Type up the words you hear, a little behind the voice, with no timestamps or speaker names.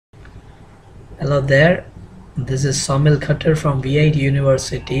Hello there, this is Somil Khattar from VIT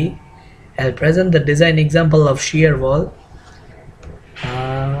University. I'll present the design example of shear wall.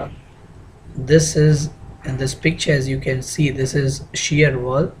 Uh, this is in this picture, as you can see, this is shear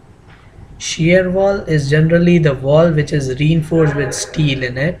wall. Shear wall is generally the wall which is reinforced with steel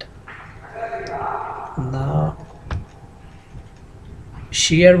in it. Now,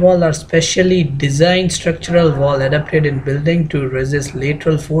 shear wall are specially designed structural wall adapted in building to resist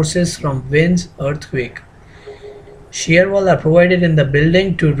lateral forces from winds, earthquake. Shear wall are provided in the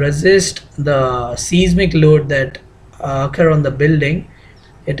building to resist the seismic load that occur on the building.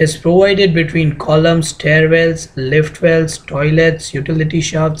 It is provided between columns, stairwells, lift wells, toilets, utility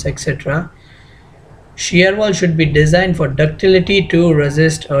shafts, etc. Shear wall should be designed for ductility to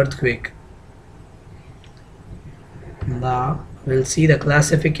resist earthquake. Now we'll see the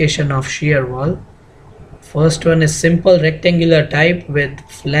classification of shear wall. First one is simple rectangular type with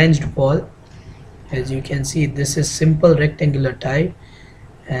flanged wall. As you can see, this is simple rectangular type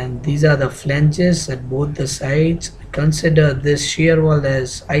and these are the flanges at both the sides. Consider this shear wall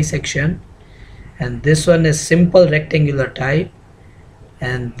as I section, and this one is simple rectangular type,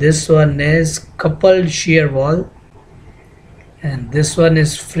 and this one is coupled shear wall, and this one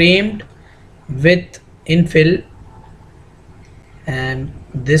is framed with infill, and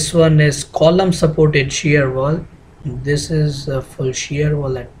this one is column supported shear wall. This is a full shear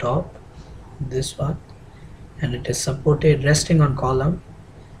wall at top, this one, and it is supported resting on column.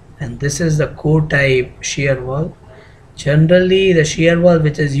 And this is the core type shear wall. Generally the shear wall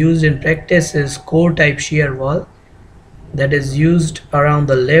which is used in practice is core type shear wall, that is used around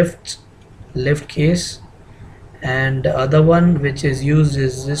the lift case, and the other one which is used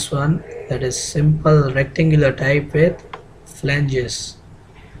is this one, that is simple rectangular type with flanges.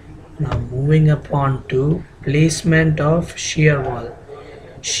 Now moving upon to placement of shear wall.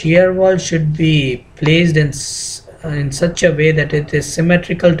 Shear wall should be placed in such a way that it is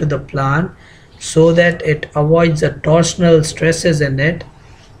symmetrical to the plan so that it avoids the torsional stresses in it.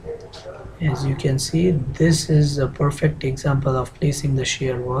 As you can see, this is a perfect example of placing the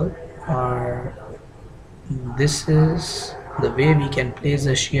shear wall, or this is the way we can place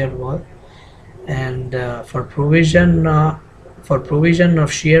the shear wall. And for provision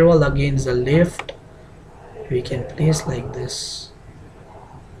of shear wall against the lift, we can place like this.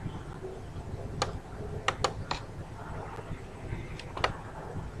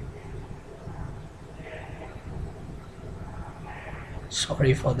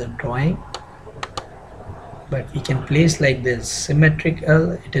 Sorry for the drawing, but we can place like this,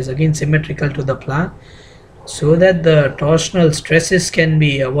 symmetrical. It is again symmetrical to the plan so that the torsional stresses can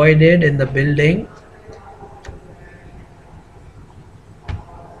be avoided in the building.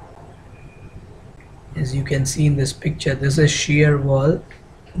 As you can see in this picture, this is shear wall,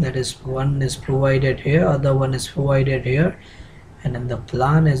 that is one is provided here, other one is provided here, and in the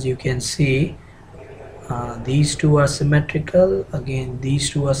plan, as you can see, these two are symmetrical, again these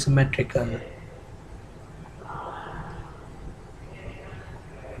two are symmetrical.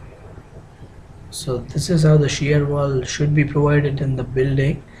 So this is how the shear wall should be provided in the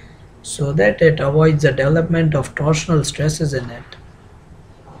building so that it avoids the development of torsional stresses in it.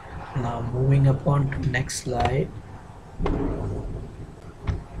 Now moving upon to next slide.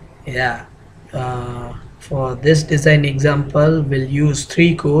 For this design example, we'll use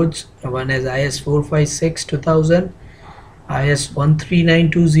three codes. One is IS 456 2000, IS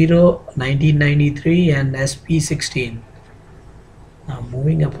 13920 1993, and SP 16. Now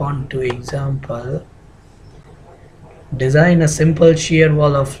moving upon to example. Design a simple shear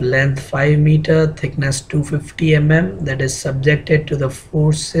wall of length 5 meter, thickness 250 mm, that is subjected to the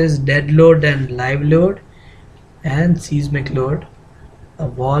forces dead load and live load and seismic load. The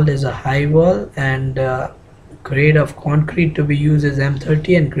wall is a high wall, and grade of concrete to be used is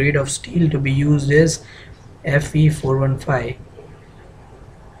M30 and grade of steel to be used is FE415.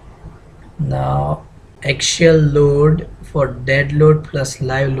 Now axial load for dead load plus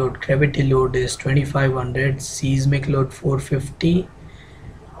live load, gravity load is 2500, seismic load 450,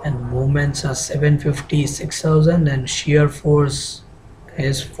 and moments are 750, 6000, and shear force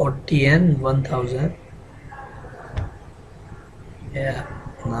is 40 and 1000.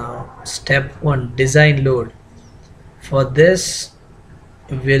 Now step 1, design load. For this,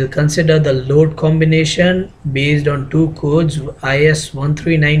 we'll consider the load combination based on two codes, IS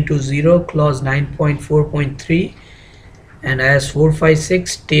 13920 clause 9.4.3 and IS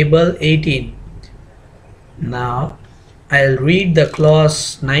 456 table 18. Now I'll read the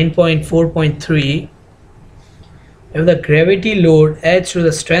clause 9.4.3. If the gravity load adds to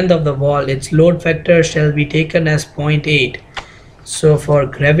the strength of the wall, its load factor shall be taken as 0.8. So for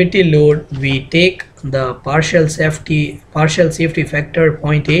gravity load, we take the partial safety factor zero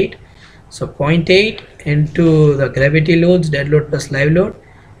point 0.8. So 0.8 into the gravity loads, dead load plus live load,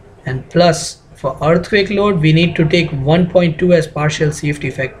 and plus for earthquake load we need to take 1.2 as partial safety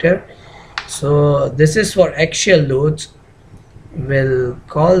factor. So this is for axial loads. We'll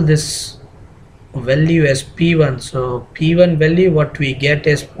call this value as P1. So P1 value, what we get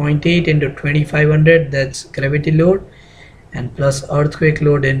is 0.8 into 2500, that's gravity load, and plus earthquake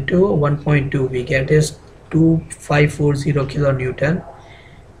load into 1.2, we get is 2540 kilonewton.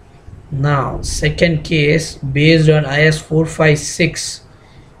 Now second case, based on IS 456,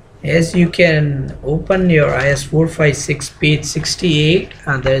 as you can open your IS 456 page 68,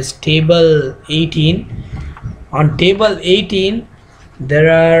 and there is table 18. On table 18 there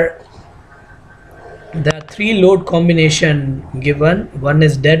are three load combination given. One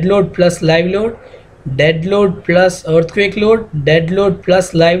is dead load plus live load, dead load plus earthquake load, dead load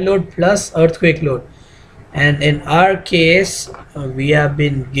plus live load plus earthquake load. And in our case we have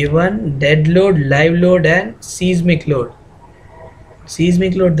been given dead load, live load, and seismic load.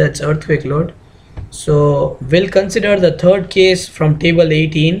 Seismic load, that's earthquake load. So we'll consider the third case from table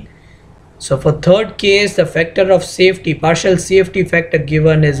 18. So for third case, the factor of safety, partial safety factor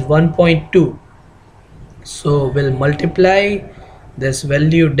given is 1.2. So we'll multiply this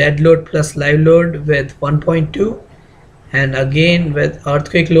value dead load plus live load with 1.2, and again with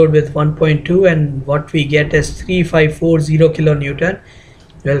earthquake load with 1.2, and what we get is 3540 kilonewton.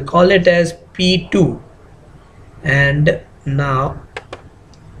 We'll call it as P2. And now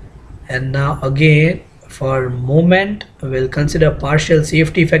again for moment, we'll consider partial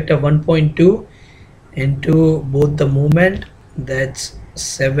safety factor 1.2 into both the moment, that's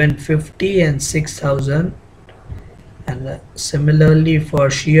 750 and 6000. And similarly for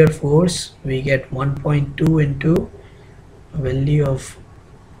shear force, we get 1.2 into value of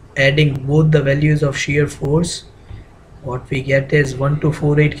adding both the values of shear force. What we get is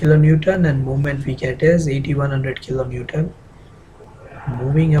 1248 kilonewton, and moment we get is 8100 kilonewton.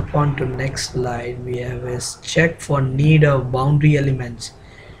 Moving upon to next slide, we have is check for need of boundary elements.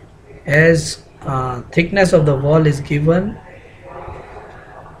 As thickness of the wall is given,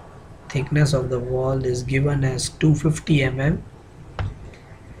 as 250 mm.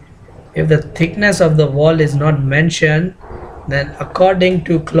 If the thickness of the wall is not mentioned, then according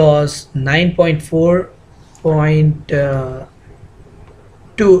to clause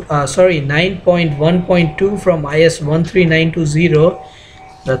 9.1.2 from IS 13920,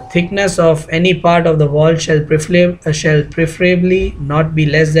 the thickness of any part of the wall shall preferably not be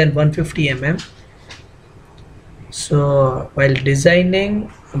less than 150 mm. So while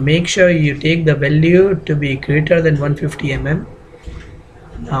designing, make sure you take the value to be greater than 150 mm.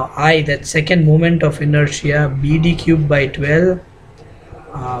 Now I, that second moment of inertia, BD cubed by 12,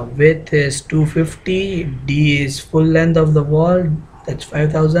 width is 250, D is full length of the wall, that's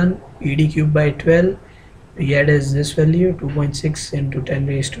 5000, BD cubed by 12, yet is this value 2.6 into 10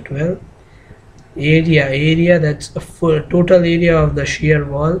 raised to 12. Area, that's a full total area of the shear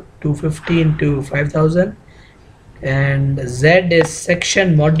wall, 250 into 5000. And Z is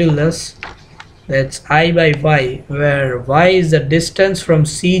section modulus, that's I by Y, where Y is the distance from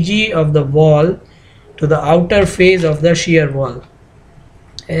CG of the wall to the outer face of the shear wall.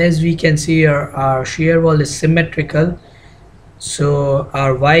 As we can see, our shear wall is symmetrical, so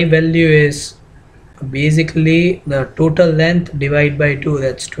our Y value is basically the total length divided by 2,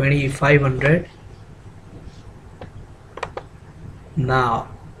 that's 2500. Now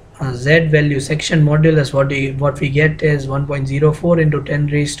Z value, section modulus, what we get is 1.04 into 10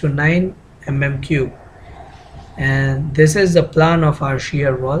 raised to 9 mm cube, and this is the plan of our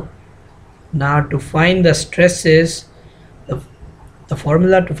shear wall. Now to find the stresses, the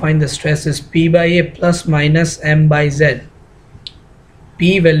formula to find the stress is P by A plus minus M by Z.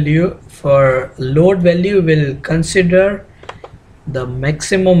 P value for load value will consider the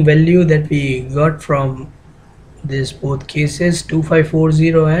maximum value that we got from this both cases, 2540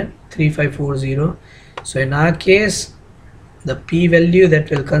 and 3540. So in our case, the P value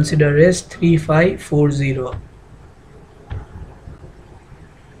that we'll consider is 3540.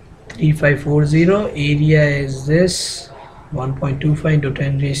 3540, area is this 1.25 into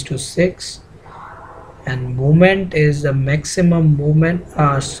 10 raised to 6, and moment is the maximum moment,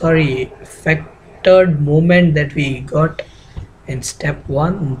 factored moment that we got in step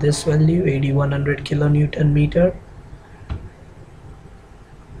 1, this value 8100 kilonewton meter,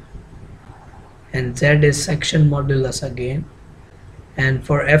 and Z is section modulus again. And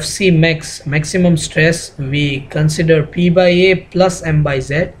for FC max, maximum stress, we consider P by A plus M by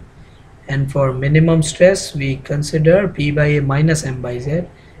Z. and for minimum stress we consider P by A minus M by Z,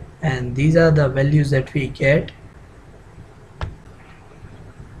 and these are the values that we get.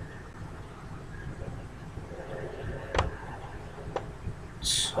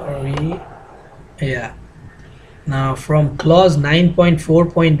 Sorry, yeah. Now from clause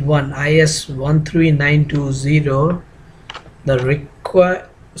 9.4.1 IS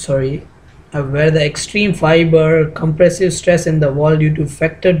 13920, where the extreme fiber compressive stress in the wall due to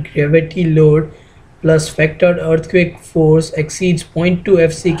factored gravity load plus factored earthquake force exceeds 0.2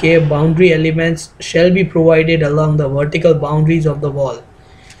 FCK, boundary elements shall be provided along the vertical boundaries of the wall.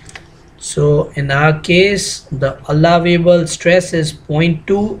 So in our case, the allowable stress is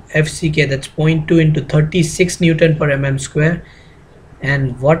 0.2 FCK, that's 0.2 into 36 Newton per mm square,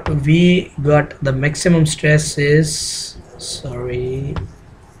 and what we got, the maximum stress is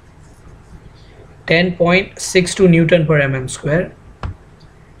 10.62 Newton per mm square,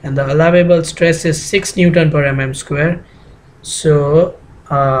 and the allowable stress is 6 Newton per mm square. So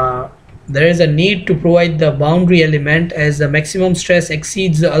there is a need to provide the boundary element as the maximum stress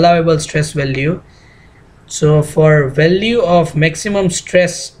exceeds the allowable stress value. So for value of maximum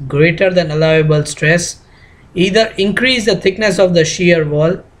stress greater than allowable stress, either increase the thickness of the shear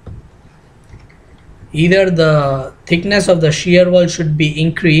wall, either the thickness of the shear wall should be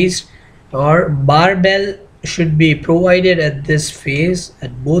increased, or barbell should be provided at this phase,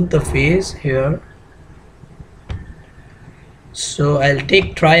 at both the phase here. So I'll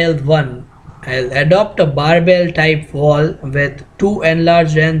take trial 1. I'll adopt a barbell type wall with two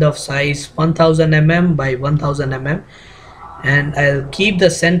enlarged end of size 1000 mm by 1000 mm, and I'll keep the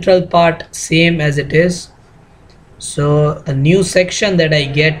central part same as it is. So the new section that I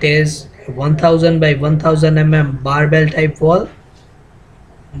get is 1000 by 1000 mm barbell type wall,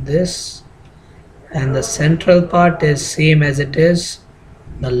 this, and the central part is same as it is.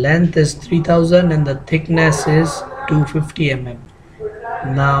 The length is 3000 and the thickness is 250 mm.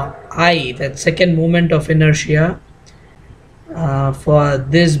 Now I, that second moment of inertia, for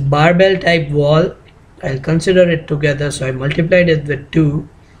this barbell type wall, I'll consider it together, so I multiplied it with 2.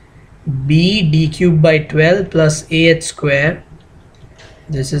 B d cube by 12 plus AH square,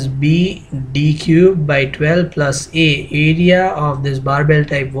 this is B d cube by 12 plus A, area of this barbell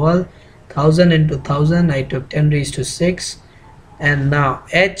type wall, 1000 into 1000, I took 10 raised to 6, and now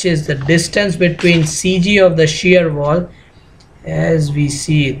H is the distance between CG of the shear wall. As we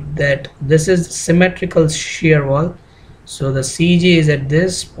see that this is symmetrical shear wall, so the CG is at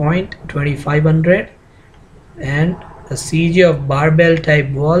this point 2500, and the CG of barbell type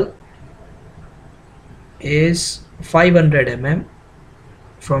wall is 500 mm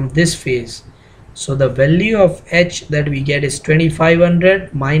from this phase. So the value of H that we get is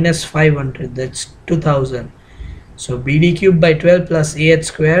 2500 minus 500, that's 2000. So BD cube by 12 plus AH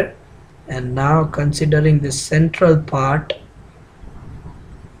square, and now considering the central part,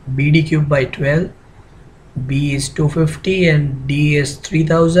 BD cube by 12, B is 250 and D is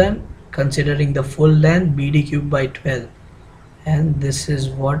 3000, considering the full length, BD cube by 12, and this is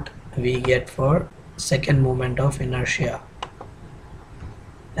what we get for second moment of inertia.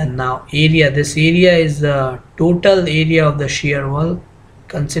 And now area, this area is the total area of the shear wall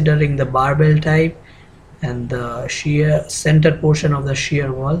considering the barbell type and the shear center portion of the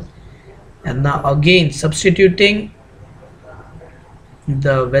shear wall. And now again substituting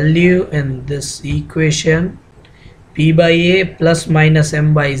the value in this equation, P by A plus minus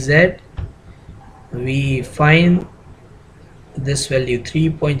M by Z, we find this value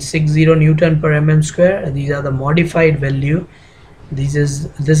 3.60 Newton per mm square. These are the modified value. This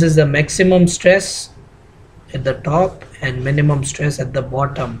is the maximum stress at the top and minimum stress at the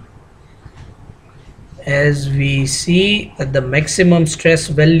bottom. As we see that the maximum stress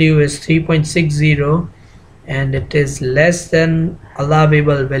value is 3.60 and it is less than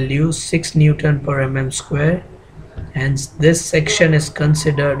allowable value 6 Newton per mm square, and this section is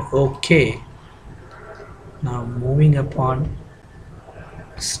considered okay. Now moving upon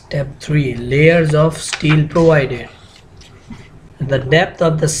step 3, layers of steel provided. The depth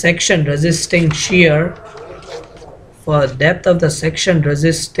of the section resisting shear, for depth of the section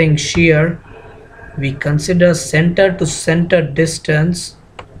resisting shear we consider center to center distance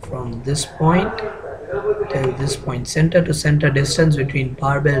from this point till this point, center to center distance between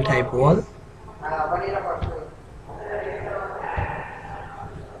barbell type wall.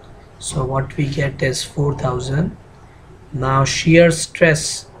 So what we get is 4000. Now shear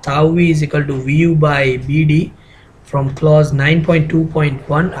stress tau V is equal to VU by BD from clause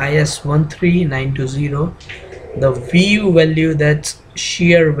 9.2.1 IS 13920. The VU value, that's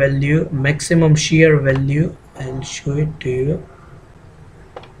shear value, maximum shear value, I'll show it to you.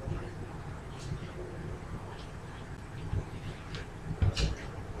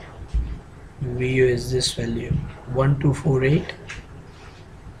 VU is this value, 1248.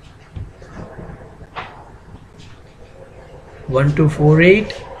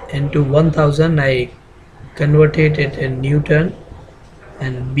 1248 into 1000, I converted it in Newton,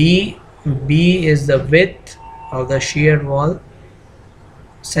 and B is the width of the shear wall,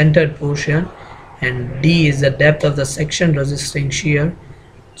 centered portion, and D is the depth of the section resisting shear.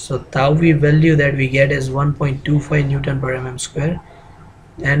 So tau V value that we get is 1.25 Newton per mm square.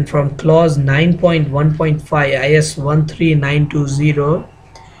 And from clause 9.1.5 IS 13920,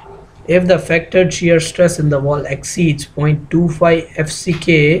 if the factored shear stress in the wall exceeds 0.25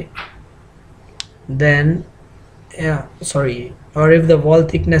 FCK, then or if the wall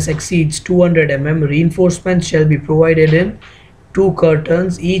thickness exceeds 200 mm, reinforcement shall be provided in two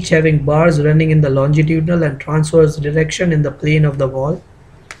curtains, each having bars running in the longitudinal and transverse direction in the plane of the wall.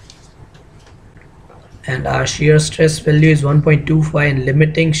 And our shear stress value is 1.25 and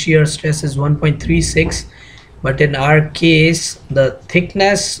limiting shear stress is 1.36. But in our case, the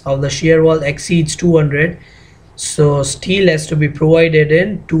thickness of the shear wall exceeds 200, so steel has to be provided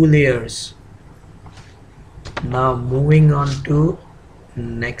in 2 layers. Now moving on to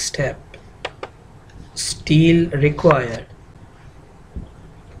next step. Steel required.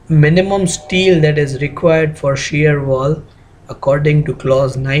 Minimum steel that is required for shear wall according to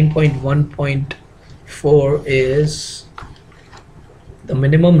clause 9.1.4 is the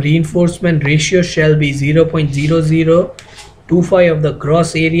minimum reinforcement ratio shall be 0.0025 of the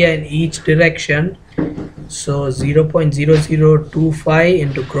gross area in each direction. So 0.0025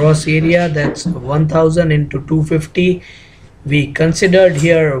 into gross area, that's 1000 into 250. We considered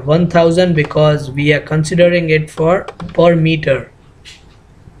here 1000 because we are considering it for per meter.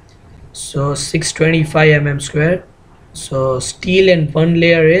 So 625 mm square. So steel in one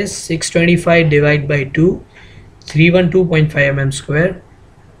layer is 625 divided by 2, 312.5 mm square.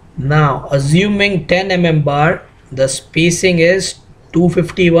 Now assuming 10 mm bar, the spacing is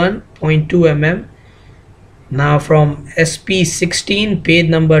 251.2 mm. Now from SP16 page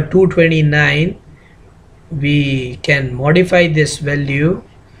number 229, we can modify this value.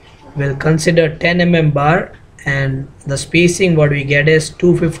 We'll consider 10 mm bar, and the spacing what we get is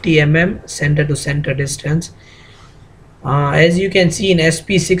 250 mm center to center distance. As you can see in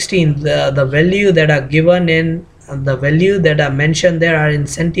SP16, the value that are given in the value that are mentioned there are in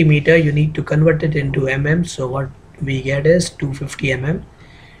centimeter. You need to convert it into mm, so what we get is 250 mm.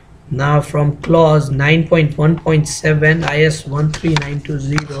 Now from clause 9.1.7 IS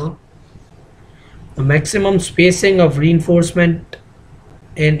 13920, the maximum spacing of reinforcement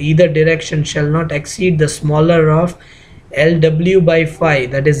in either direction shall not exceed the smaller of LW by phi,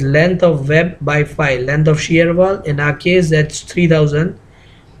 that is length of web by phi, length of shear wall. In our case that's 3000.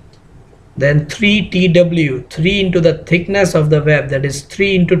 Then 3 TW, 3 into the thickness of the web, that is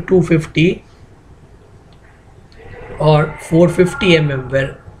 3 into 250 or 450 mm,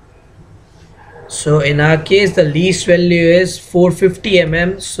 where so in our case the least value is 450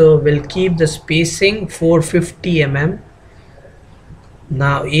 mm, so we'll keep the spacing 450 mm.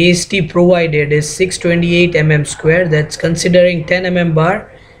 Now AST provided is 628 mm square, that's considering 10 mm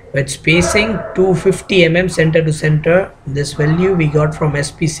bar with spacing 250 mm center to center. This value we got from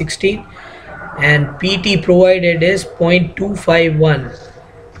SP16, and PT provided is 0.251.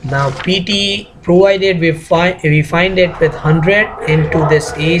 Now PT provided we find it with 100 into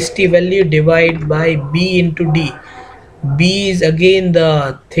this AST value divided by B into D. B is again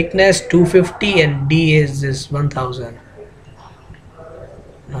the thickness 250 and D is this 1000.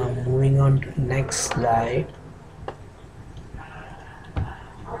 Now moving on to next slide.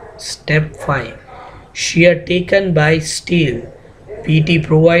 Step 5. Shear taken by steel. PT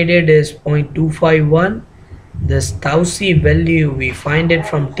provided is 0.251. This tau C value we find it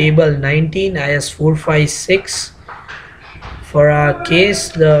from table 19 IS 456. For our case,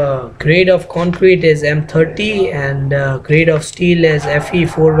 the grade of concrete is M30 and grade of steel is Fe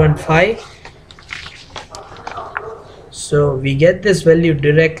 415. So we get this value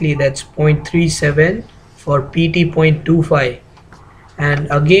directly, that's 0.37 for PT 0.25. And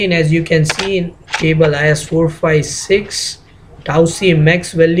again, as you can see in table IS 456, tau C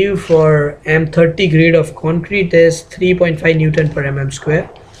max value for M30 grade of concrete is 3.5 Newton per mm square.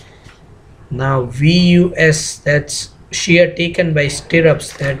 Now VUS, that's shear taken by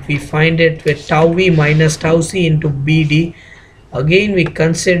stirrups, that we find it with tau V minus tau C into BD. Again we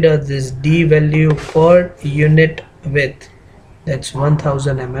consider this D value per unit width, that's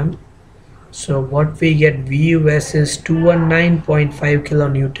 1000 mm. So what we get, VUS is 219.5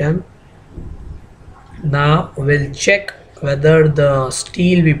 kilonewton. Now we'll check whether the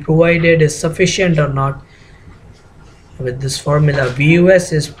steel we provided is sufficient or not. with this formula.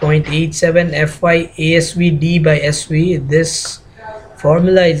 VUS is 0.87 Fy ASV D by SV. This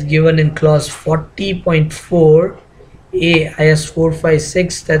formula is given in clause 40.4 A IS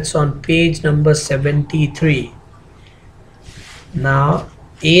 456, that's on page number 73. Now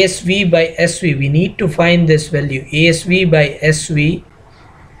ASV by SV, we need to find this value. ASV by SV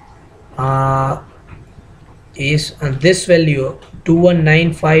is this value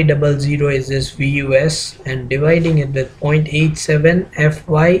 219500 is this VUS, and dividing it with 0.87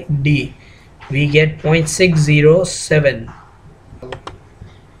 FYD, we get 0.607.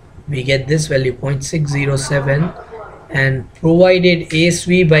 We get this value 0.607, and provided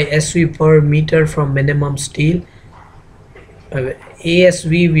ASV by SV per meter from minimum steel.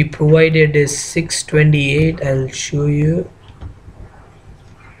 ASV we provided is 628. I'll show you.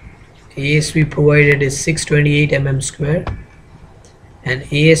 ASV provided is 628 mm square, and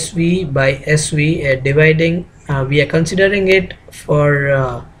ASV by SV dividing, we are considering it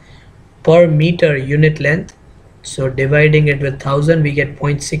for per meter unit length, so dividing it with 1000 we get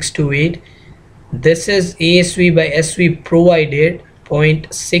 0.628. This is ASV by SV provided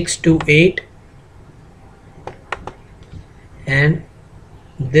 0.628, and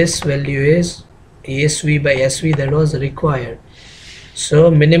this value is ASV by SV that was required.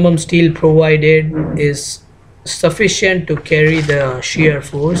 So minimum steel provided is sufficient to carry the shear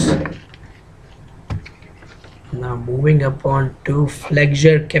force. Now moving upon to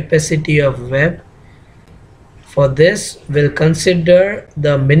flexure capacity of web. For this we'll consider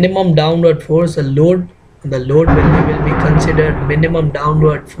the minimum downward force. The load value will be considered minimum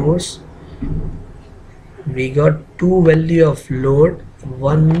downward force. We got two value of load.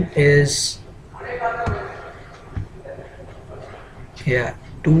 One is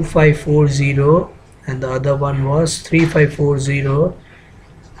 2540 and the other one was 3540.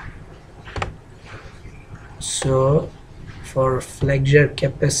 So for flexure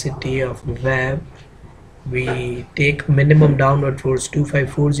capacity of web, we take minimum downward force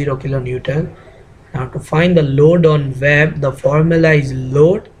 2540 kilonewton. Now to find the load on web, the formula is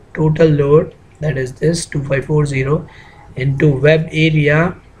load, total load, that is this 2540 into web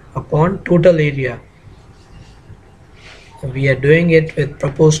area upon total area. We are doing it with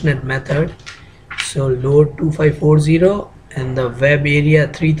proportionate method. So load 2540 and the web area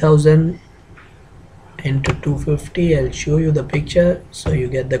 3000 into 250. I'll show you the picture so you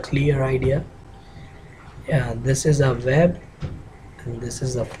get the clear idea. Yeah, this is a web and this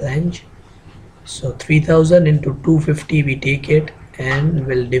is a flange. So 3000 into 250 we take it and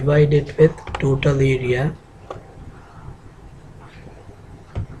we'll divide it with total area.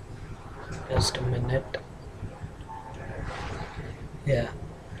 Just a minute. Yeah,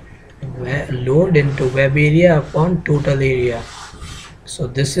 load into web area upon total area. So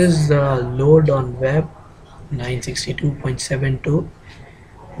this is the load on web 962.72.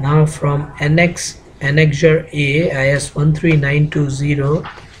 Now from annexure A IS 13920,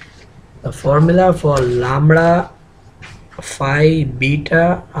 the formula for lambda, phi,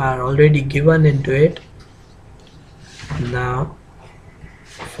 beta are already given into it. Now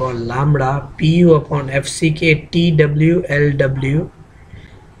for lambda, PU upon FCK TW LW.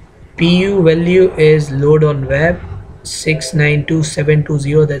 PU value is load on web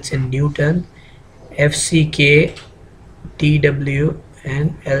 692720, that's in Newton. FCK TW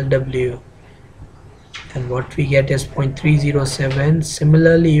and LW, and what we get is 0.307.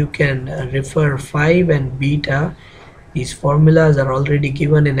 Similarly, you can refer 5 and beta. These formulas are already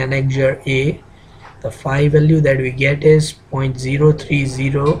given in annexure A. The phi value that we get is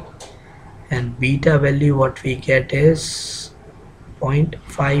 0.030 and beta value what we get is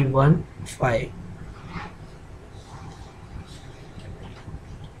 0.515.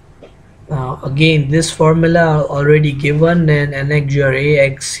 Now again, this formula already given in annexure A,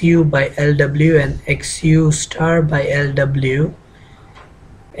 XU by LW and XU star by LW.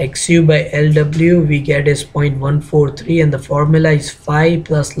 XU by LW we get is 0.143 and the formula is phi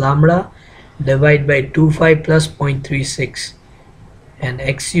plus lambda divided by 25 plus 0.36, and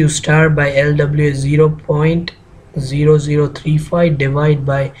XU star by LW is 0.0035 divided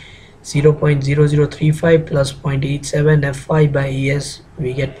by 0.0035 plus 0.87 Fy by ES,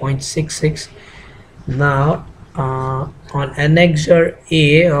 we get 0.66. Now on annexure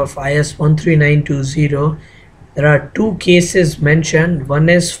A of IS 13920, there are two cases mentioned. One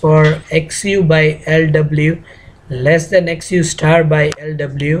is for XU by LW less than XU star by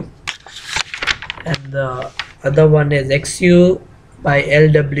LW, and the other one is XU by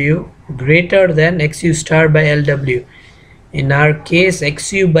LW greater than XU star by LW. In our case,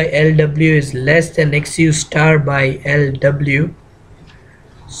 XU by LW is less than XU star by LW.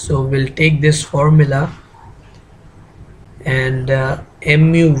 So we'll take this formula and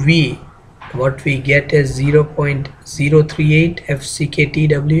MUV, what we get is 0.038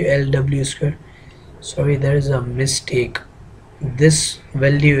 FCKTW LW square. Sorry, there is a mistake. This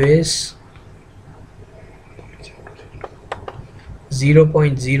value is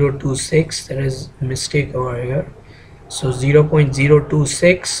 0.026. There is mistake over here. So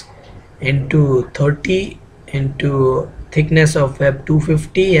 0.026 into 30 into thickness of web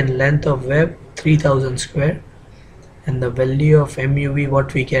 250 and length of web 3000 square, and the value of MUV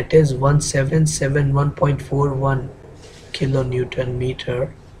what we get is 1771.41 kilonewton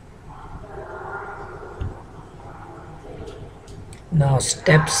meter. Now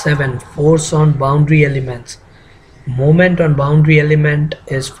step 7, force on boundary elements. Moment on boundary element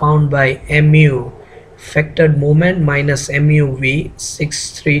is found by MU factored moment minus MUV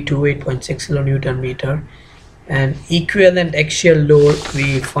 6328.6 kilonewton meter, and equivalent axial load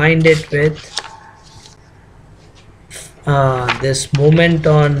we find it with this moment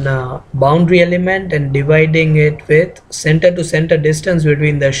on boundary element and dividing it with center to center distance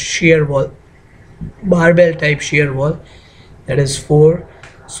between the shear wall, barbell type shear wall, that is 4.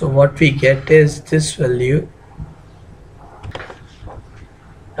 So what we get is this value.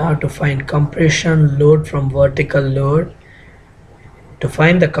 Now to find compression load from vertical load. To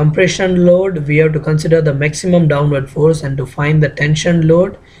find the compression load, we have to consider the maximum downward force, and to find the tension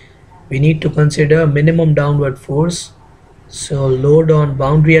load, we need to consider minimum downward force. So load on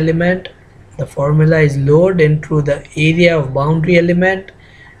boundary element, the formula is load into the area of boundary element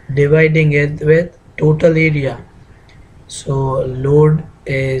dividing it with total area. So load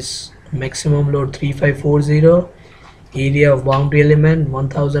is maximum load 3540, area of boundary element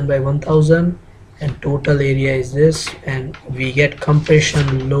 1000 by 1000, and total area is this, and we get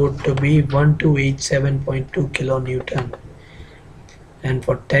compression load to be 1287.2 kilonewton. And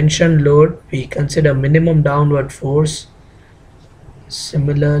for tension load, we consider minimum downward force.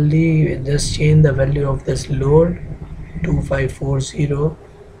 Similarly, we just change the value of this load 2540,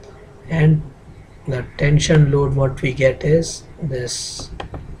 and the tension load what we get is this.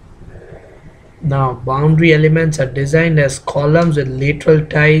 Now boundary elements are designed as columns with lateral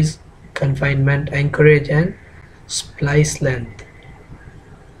ties, confinement, anchorage and splice length.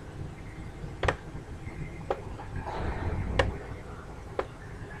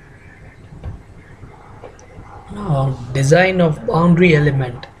 Now design of boundary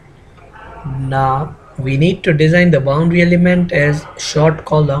element. Now we need to design the boundary element as short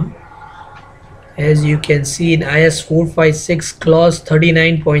column. As you can see in IS 456 clause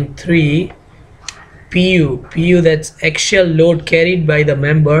 39.3, PU, that's axial load carried by the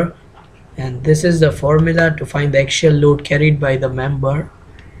member, and this is the formula to find the axial load carried by the member.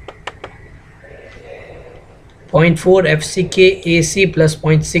 0.4 FCK AC plus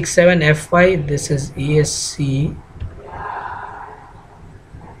 0.67 FY, this is ASC.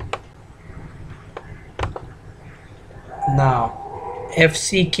 Now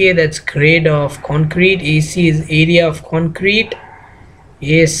FCK, that's grade of concrete, AC is area of concrete,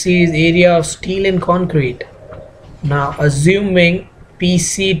 AC is area of steel in concrete. Now assuming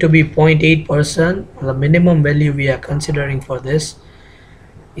PC to be 0.8%, the minimum value we are considering for this,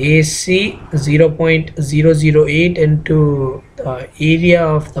 AC 0.008 into the area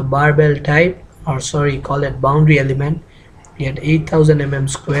of the barbell type, or sorry, call it boundary element, we had 8000 mm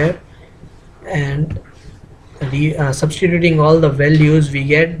square, and substituting all the values, we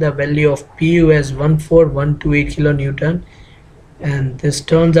get the value of PU as 14128 kilonewton, and this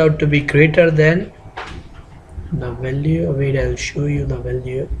turns out to be greater than the value, wait, I'll show you the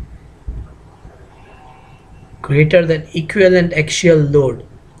value, greater than equivalent axial load,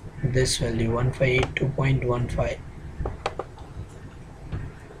 this value 1582.15.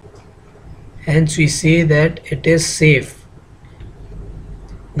 Hence we say that it is safe.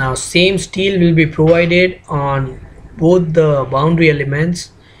 Now same steel will be provided on both the boundary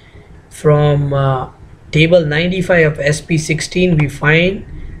elements. From table 95 of SP16 we find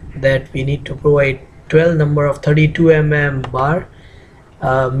that we need to provide 12 number of 32 mm bar.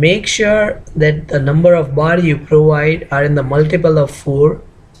 Make sure that the number of bar you provide are in the multiple of 4.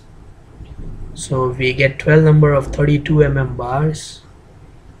 So we get 12 number of 32 mm bars.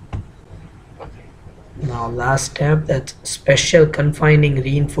 Now last step, that's special confining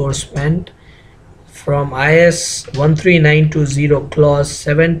reinforcement. From IS 13920 clause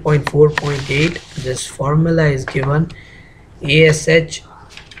 7.4.8, this formula is given. ASH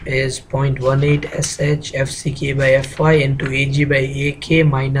is 0.18 SH FCK by FY into AG by AK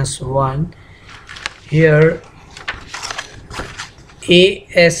minus 1. Here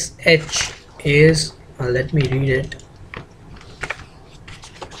ASH is, let me read it.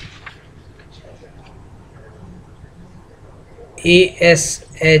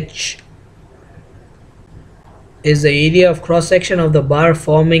 ASH is the area of cross section of the bar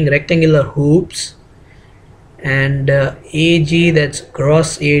forming rectangular hoops, and AG, that's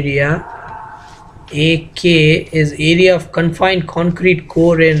gross area. AK is area of confined concrete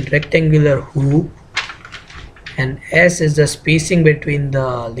core in rectangular hoop, and S is the spacing between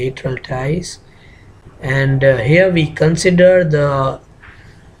the lateral ties. And here we consider the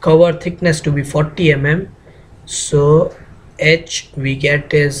cover thickness to be 40 mm, so H we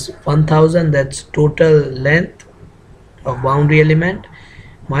get is 1000, that's total length of boundary element,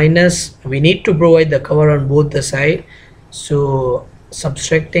 minus we need to provide the cover on both the side, so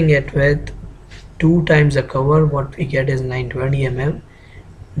subtracting it with 2 times the cover, what we get is 920 mm.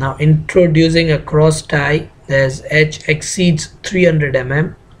 Now introducing a cross tie, as H exceeds 300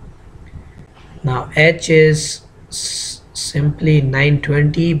 mm. Now H is simply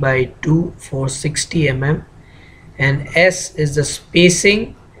 920 by 2, 460 mm, and S is the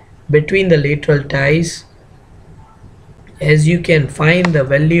spacing between the lateral ties. As you can find the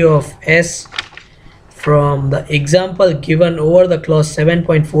value of S from the example given over the clause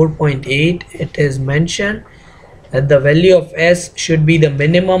 7.4.8, it is mentioned that the value of S should be the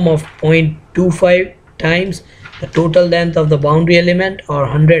minimum of 0.25 times the total length of the boundary element, or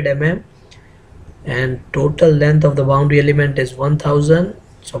 100 mm, and total length of the boundary element is 1000,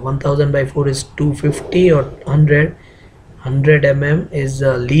 so 1000 by 4 is 250, or 100 mm is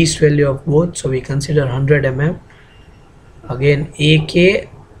the least value of both, so we consider 100 mm. Again AK,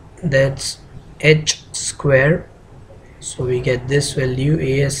 that's H square, so we get this value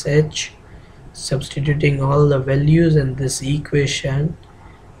ASH. Substituting all the values in this equation,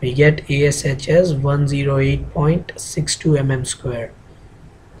 we get ASH as 108.62 mm square.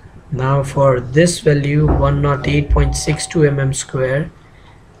 Now for this value 108.62 mm square,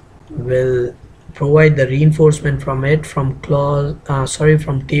 will provide the reinforcement from it from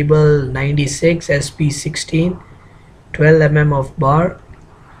from table 96 SP16, 12 mm of bar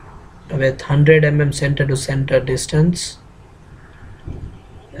with 100 mm center to center distance.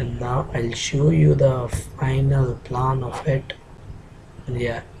 And now I'll show you the final plan of it.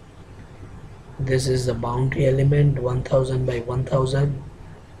 Yeah, this is the boundary element, 1000 by 1000,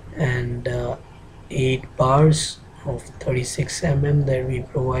 and 8 bars of 36 mm that we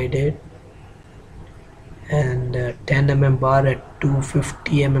provided, and 10 mm bar at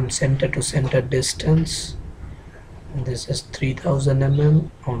 250 mm center to center distance. And this is 3000 mm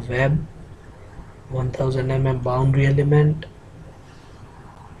of web, 1000 mm boundary element.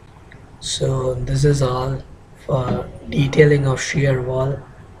 So this is all for detailing of shear wall.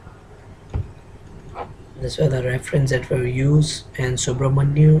 These were the reference that were used, and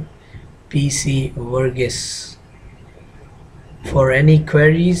Subramanu PC Verghese. For any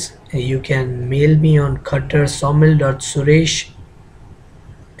queries, you can mail me on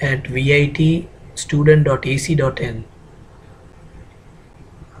cuttersawmill.suresh@vitstudent.ac.in.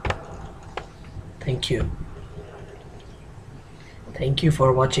 Thank you. Thank you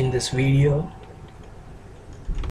for watching this video.